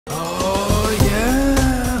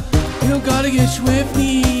get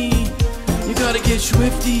swifty. You gotta get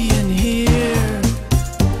swifty in here.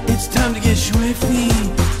 It's time to get swifty.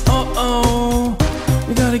 Uh-oh,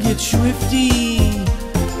 we gotta get swifty.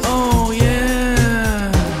 Oh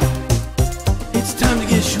yeah, it's time to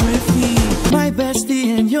get swifty. My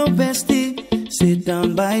bestie and your bestie sit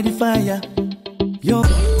down by the fire. Your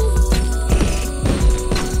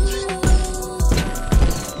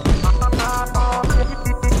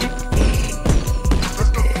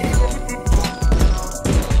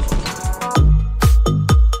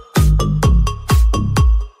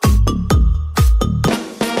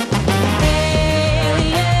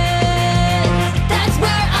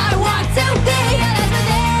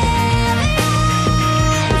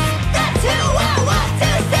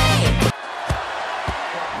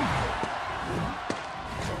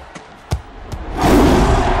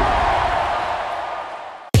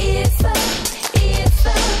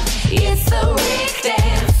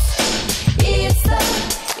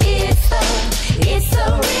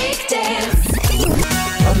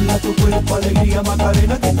alegría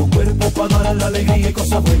Macarena, que tu cuerpo para dar la alegría y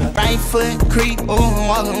cosas buenas. Right foot creep, oh,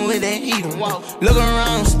 walking with that heater. Look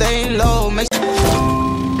around, stay low, make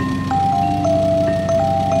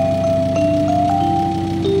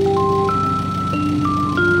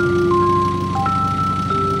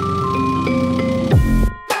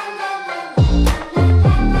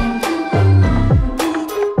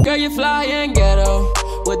Girl, you fly and ghetto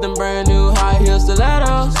with them brand new high heel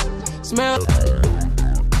stilettos. Smell.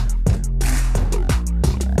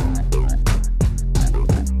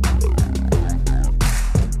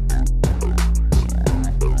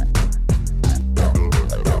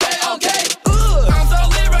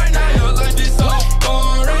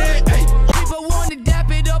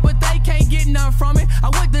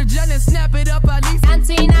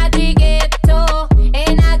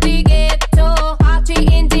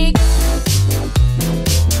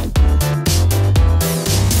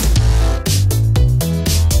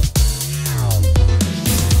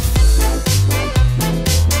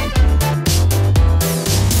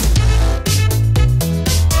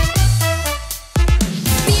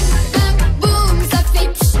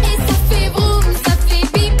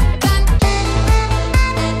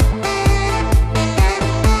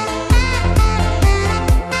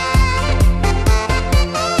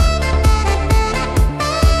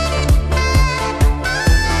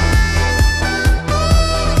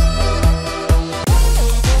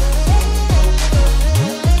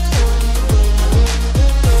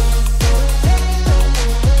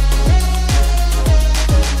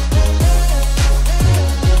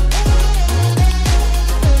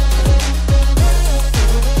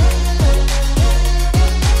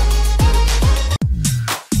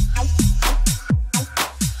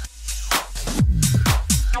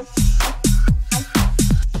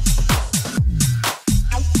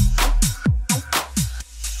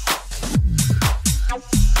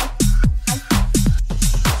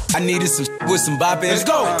 I needed some with some bop in it. Let's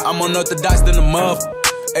go. I'm unorthodox than a muff.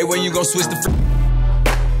 Hey, when you gon' switch the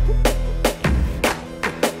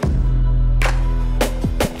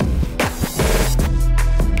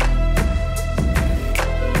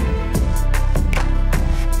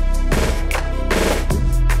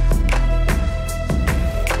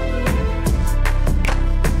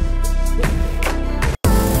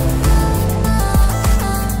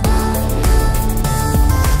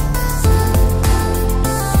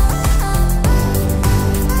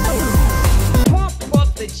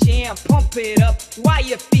pump it up while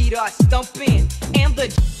your feet are stumping and the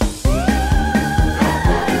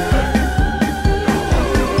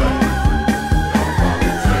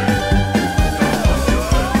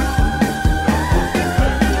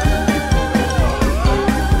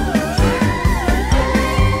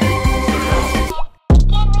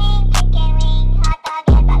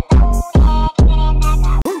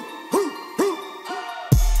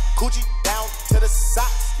Coochie down to the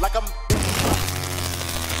socks like I'm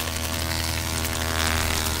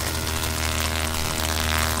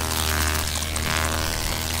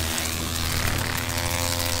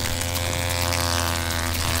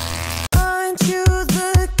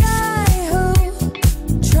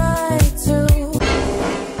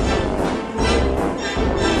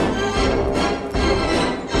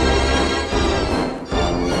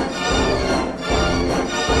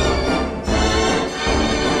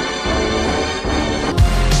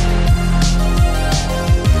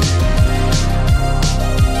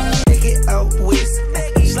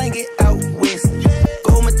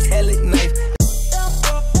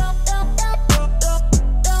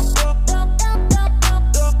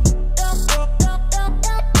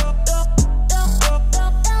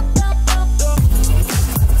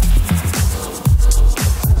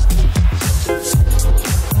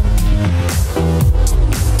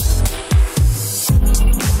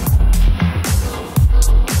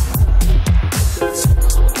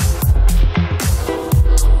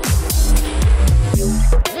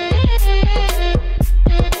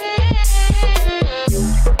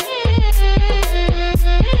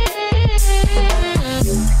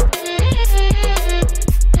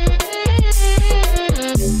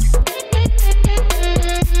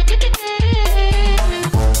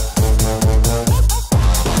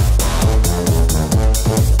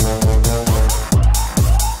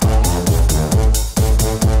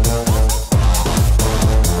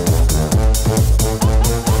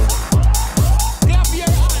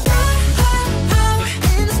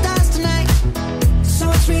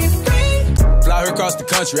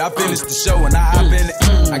country. I finished the show and I hop in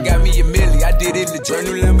it. I got me a milli, I did it legit. Brand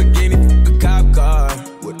new Lamborghini, a cop car.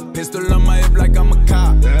 With a pistol on my hip like I'm a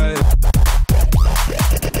cop.